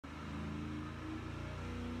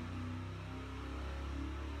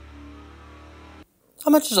How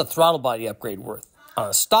much is a throttle body upgrade worth? On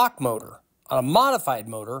a stock motor, on a modified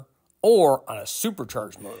motor, or on a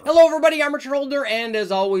supercharged motor? Hello everybody, I'm Richard Holder, and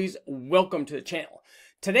as always, welcome to the channel.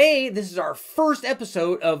 Today, this is our first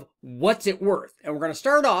episode of What's It Worth? And we're going to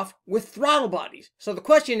start off with throttle bodies. So the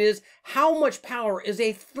question is, how much power is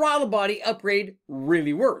a throttle body upgrade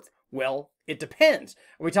really worth? Well, it depends.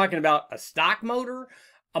 Are we talking about a stock motor,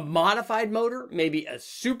 a modified motor, maybe a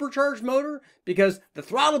supercharged motor? Because the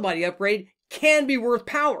throttle body upgrade can be worth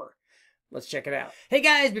power. Let's check it out. Hey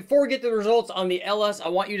guys, before we get to the results on the LS, I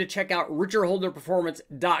want you to check out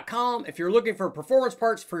richardholderperformance.com. If you're looking for performance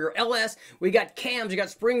parts for your LS, we got cams, we got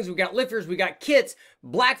springs, we got lifters, we got kits.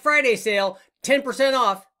 Black Friday sale, 10%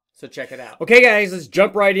 off. So check it out. Okay guys, let's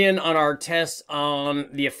jump right in on our tests on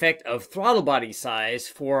the effect of throttle body size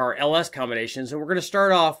for our LS combinations. And we're going to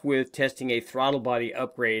start off with testing a throttle body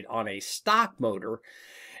upgrade on a stock motor.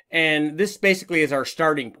 And this basically is our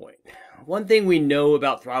starting point. One thing we know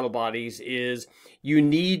about throttle bodies is you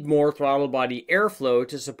need more throttle body airflow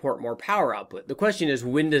to support more power output. The question is,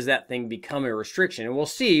 when does that thing become a restriction? And we'll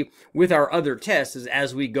see with our other tests is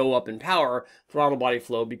as we go up in power, throttle body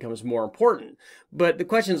flow becomes more important. But the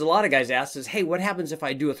questions a lot of guys ask is, hey, what happens if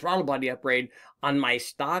I do a throttle body upgrade on my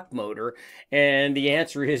stock motor? And the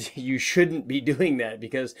answer is you shouldn't be doing that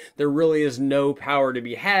because there really is no power to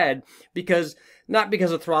be had, because not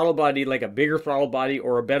because a throttle body, like a bigger throttle body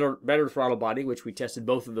or a better throttle body, which we tested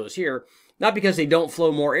both of those here, not because they don't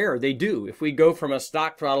flow more air. They do. If we go from a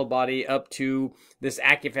stock throttle body up to this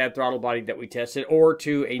AccuFab throttle body that we tested, or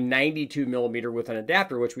to a 92 millimeter with an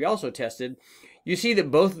adapter, which we also tested, you see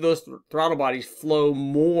that both of those throttle bodies flow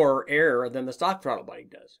more air than the stock throttle body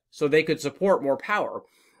does. So they could support more power.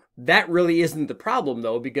 That really isn't the problem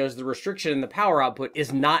though, because the restriction in the power output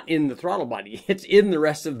is not in the throttle body. It's in the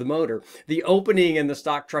rest of the motor. The opening in the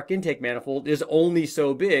stock truck intake manifold is only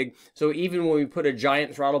so big. So even when we put a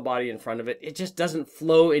giant throttle body in front of it, it just doesn't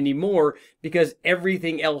flow anymore because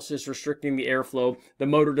everything else is restricting the airflow. The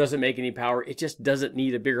motor doesn't make any power. It just doesn't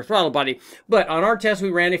need a bigger throttle body. But on our test, we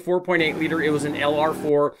ran a 4.8 liter. It was an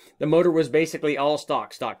LR4. The motor was basically all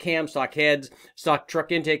stock. Stock cams, stock heads, stock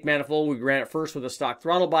truck intake manifold. We ran it first with a stock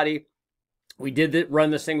throttle body. We did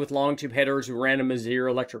run this thing with long tube headers. We ran a Mazir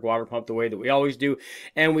electric water pump the way that we always do.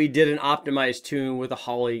 And we did an optimized tune with a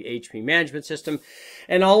Holley HP management system.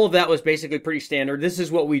 And all of that was basically pretty standard. This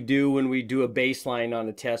is what we do when we do a baseline on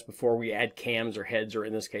the test before we add cams or heads, or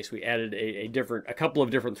in this case, we added a couple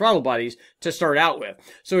of different throttle bodies to start out with.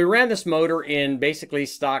 So we ran this motor in basically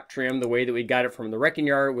stock trim, the way that we got it from the wrecking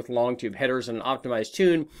yard, with long tube headers and an optimized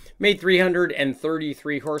tune. Made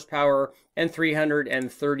 333 horsepower and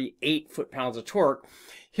 338 foot-pounds of torque.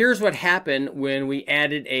 Here's what happened when we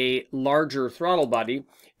added a larger throttle body.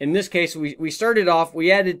 In this case, we started off, we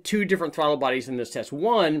added two different throttle bodies in this test.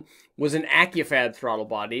 One was an AccuFab throttle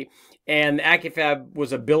body, and the AccuFab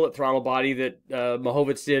was a billet throttle body that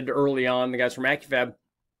Mahovitz did early on, the guys from AccuFab.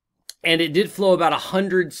 And it did flow about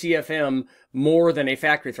 100 CFM more than a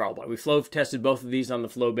factory throttle body. We flow tested both of these on the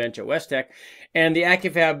flow bench at Westech, and the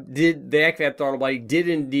AccuFab throttle body did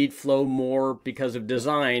indeed flow more because of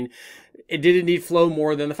design. It did indeed flow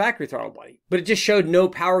more than the factory throttle body, but it just showed no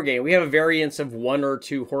power gain. We have a variance of 1 or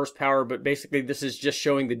 2 horsepower, but basically this is just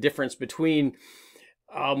showing the difference between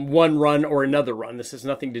one run or another run. This has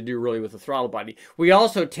nothing to do really with the throttle body. We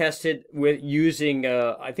also tested with using,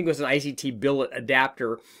 I think it was an ICT billet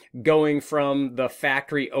adapter, going from the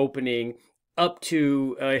factory opening up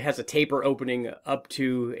to, it has a taper opening up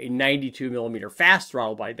to a 92 millimeter fast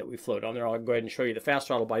throttle body that we flowed on there. I'll go ahead and show you the fast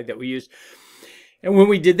throttle body that we used. And when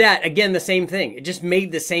we did that, again, the same thing. It just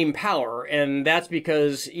made the same power. And that's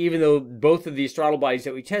because even though both of these throttle bodies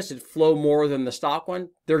that we tested flow more than the stock one,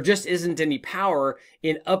 there just isn't any power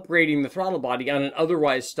in upgrading the throttle body on an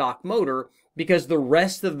otherwise stock motor, because the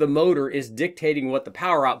rest of the motor is dictating what the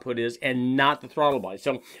power output is and not the throttle body.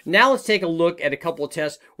 So now let's take a look at a couple of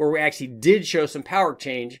tests where we actually did show some power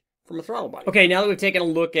change from a throttle body. Okay, now that we've taken a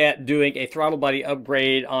look at doing a throttle body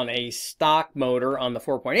upgrade on a stock motor on the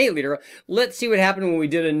 4.8 liter, let's see what happened when we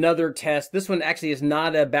did another test. This one actually is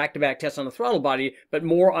not a back-to-back test on the throttle body, but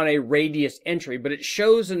more on a radius entry. But it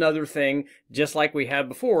shows another thing, just like we had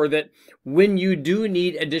before, that when you do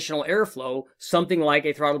need additional airflow, something like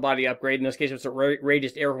a throttle body upgrade, in this case it's a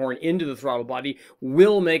radius air horn into the throttle body,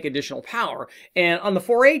 will make additional power. And on the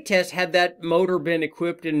 4.8 test, had that motor been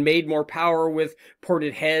equipped and made more power with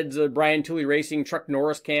ported heads, Brian Tooley Racing Truck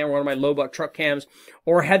Norris cam, one of my low buck truck cams,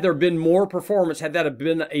 or had there been more performance, had that have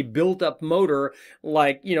been a built up motor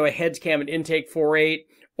like, you know, a heads cam and intake 4.8,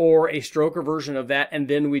 or a stroker version of that, and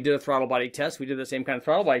then we did a throttle body test, we did the same kind of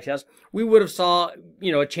throttle body test, we would have saw,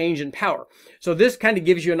 a change in power. So this kind of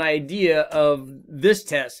gives you an idea of this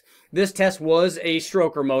test. This test was a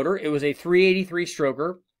stroker motor. It was a 383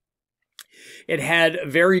 stroker. It had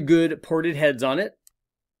very good ported heads on it.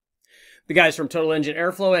 The guys from Total Engine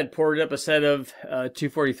Airflow had ported up a set of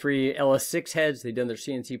 243 LS6 heads. They'd done their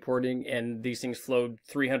CNC porting, and these things flowed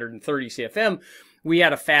 330 CFM. We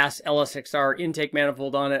had a fast LS6R intake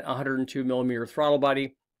manifold on it, 102 millimeter throttle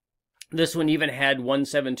body. This one even had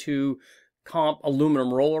 172 comp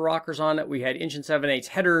aluminum roller rockers on it. We had 1 7/8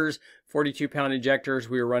 headers, 42-pound injectors.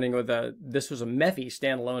 We were running with this was a Mephi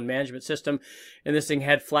standalone management system, and this thing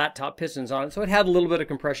had flat top pistons on it, so it had a little bit of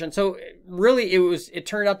compression. So really, it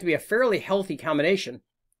turned out to be a fairly healthy combination.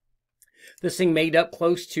 This thing made up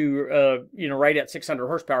close to, right at 600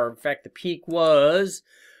 horsepower. In fact, the peak was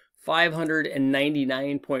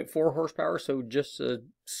 599.4 horsepower, so just a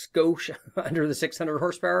skosh under the 600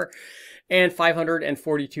 horsepower, and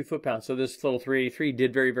 542 foot-pounds. So this little 383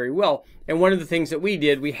 did very, very well. And one of the things that we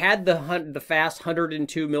did, we had the fast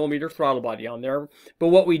 102 millimeter throttle body on there, but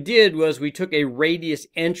what we did was we took a radius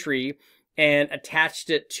entry and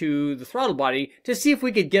attached it to the throttle body to see if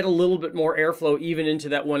we could get a little bit more airflow even into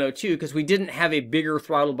that 102, because we didn't have a bigger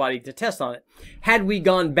throttle body to test on it. Had we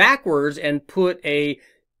gone backwards and put a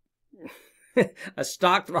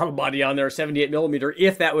stock throttle body on there, 78 millimeter,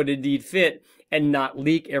 if that would indeed fit and not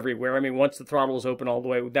leak everywhere. I mean, once the throttle is open all the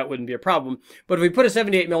way, that wouldn't be a problem. But if we put a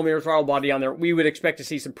 78 millimeter throttle body on there, we would expect to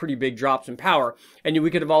see some pretty big drops in power. And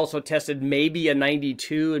we could have also tested maybe a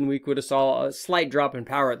 92, and we could have saw a slight drop in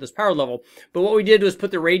power at this power level. But what we did was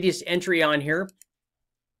put the radius entry on here.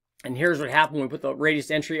 And here's what happened when we put the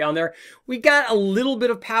radius entry on there. We got a little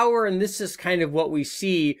bit of power, and this is kind of what we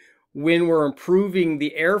see when we're improving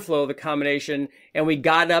the airflow of the combination, and we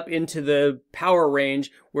got up into the power range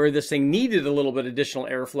where this thing needed a little bit additional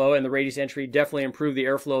airflow, and the radius entry definitely improved the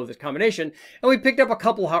airflow of this combination, and we picked up a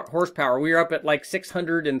couple horsepower. We were up at like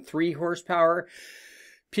 603 horsepower.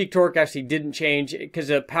 Peak torque actually didn't change because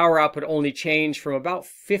the power output only changed from about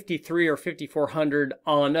 53 or 5400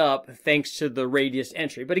 on up thanks to the radius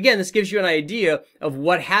entry. But again, this gives you an idea of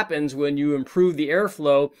what happens when you improve the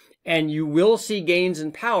airflow, and you will see gains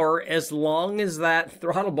in power as long as that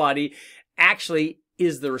throttle body actually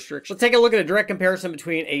is the restriction. Let's take a look at a direct comparison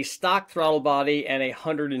between a stock throttle body and a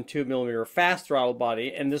 102 millimeter fast throttle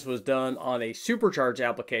body, and this was done on a supercharged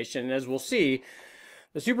application. And as we'll see,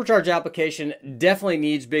 the supercharged application definitely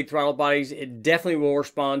needs big throttle bodies. It definitely will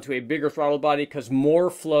respond to a bigger throttle body because more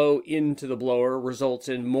flow into the blower results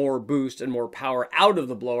in more boost and more power out of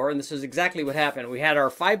the blower. And this is exactly what happened. We had our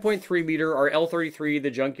 5.3 liter, our L33,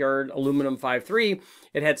 the junkyard aluminum 5.3.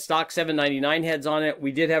 It had stock 799 heads on it.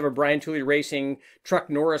 We did have a Brian Tooley Racing Truck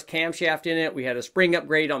Norris camshaft in it. We had a spring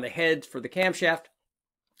upgrade on the heads for the camshaft.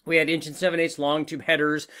 We had 1 7/8 long tube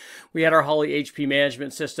headers. We had our Holley HP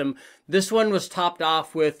management system. This one was topped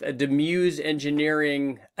off with a Demuse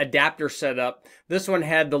Engineering adapter setup. This one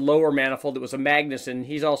had the lower manifold. It was a Magnuson.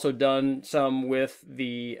 He's also done some with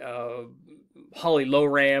the Holley low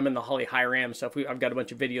ram and the Holley high ram stuff. I've got a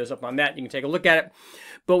bunch of videos up on that. You can take a look at it.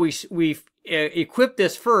 But we've equipped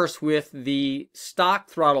this first with the stock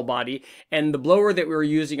throttle body, and the blower that we were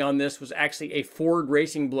using on this was actually a Ford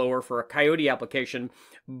racing blower for a Coyote application.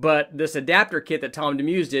 But this adapter kit that Tom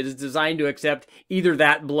Demuse did is designed to accept either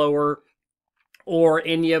that blower or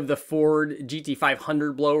any of the Ford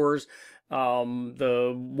GT500 blowers,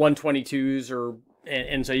 the 122s,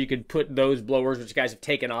 and so you could put those blowers, which guys have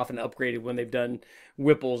taken off and upgraded when they've done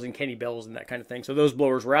Whipples and Kenny Bells and that kind of thing. So those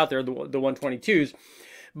blowers were out there, the 122s.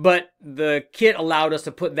 But the kit allowed us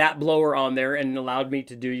to put that blower on there and allowed me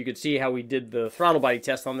to do, you could see how we did the throttle body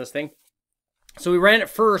test on this thing. So we ran it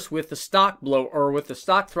first with the stock blower, or with the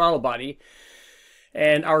stock throttle body,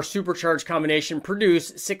 and our supercharged combination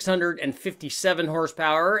produced 657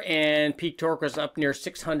 horsepower, and peak torque was up near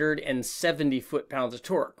 670 foot-pounds of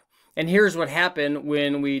torque. And here's what happened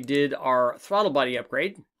when we did our throttle body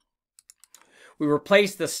upgrade. We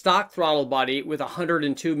replaced the stock throttle body with a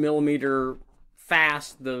 102 millimeter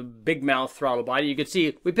fast, the big mouth throttle body. You could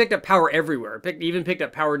see we picked up power everywhere. Even picked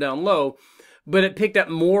up power down low, but it picked up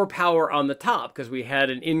more power on the top because we had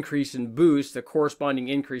an increase in boost, the corresponding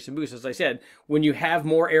increase in boost. As I said, when you have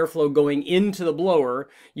more airflow going into the blower,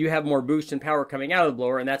 you have more boost and power coming out of the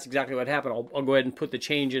blower, and that's exactly what happened. I'll go ahead and put the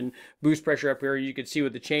change in boost pressure up here. You can see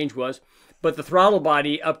what the change was. But the throttle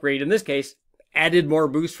body upgrade in this case added more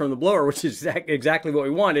boost from the blower, which is exactly what we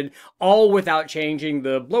wanted, all without changing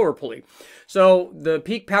the blower pulley. So the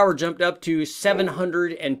peak power jumped up to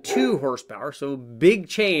 702 horsepower, so big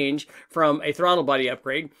change from a throttle body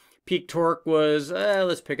upgrade. Peak torque was,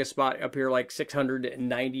 let's pick a spot up here, like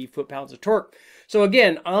 690 foot-pounds of torque. So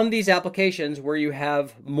again, on these applications where you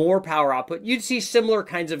have more power output, you'd see similar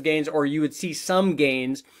kinds of gains, or you would see some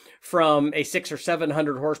gains from a 600 or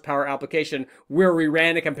 700 horsepower application where we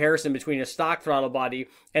ran a comparison between a stock throttle body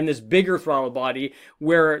and this bigger throttle body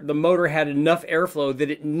where the motor had enough airflow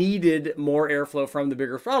that it needed more airflow from the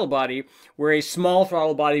bigger throttle body, where a small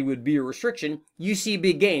throttle body would be a restriction. You see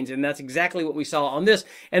big gains, and that's exactly what we saw on this.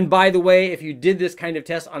 And by the way, if you did this kind of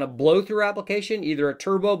test on a blow-through application, either a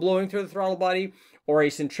turbo blowing through the throttle body or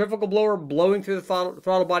a centrifugal blower blowing through the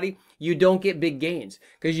throttle body, you don't get big gains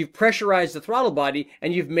because you've pressurized the throttle body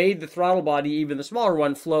and you've made the throttle body, even the smaller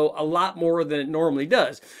one, flow a lot more than it normally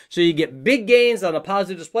does. So you get big gains on a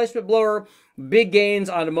positive displacement blower, big gains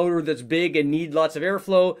on a motor that's big and need lots of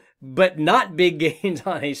airflow, but not big gains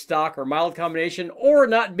on a stock or mild combination, or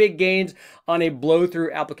not big gains on a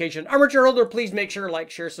blow-through application. Armature holder, please make sure to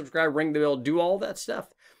like, share, subscribe, ring the bell, do all that stuff,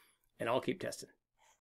 and I'll keep testing.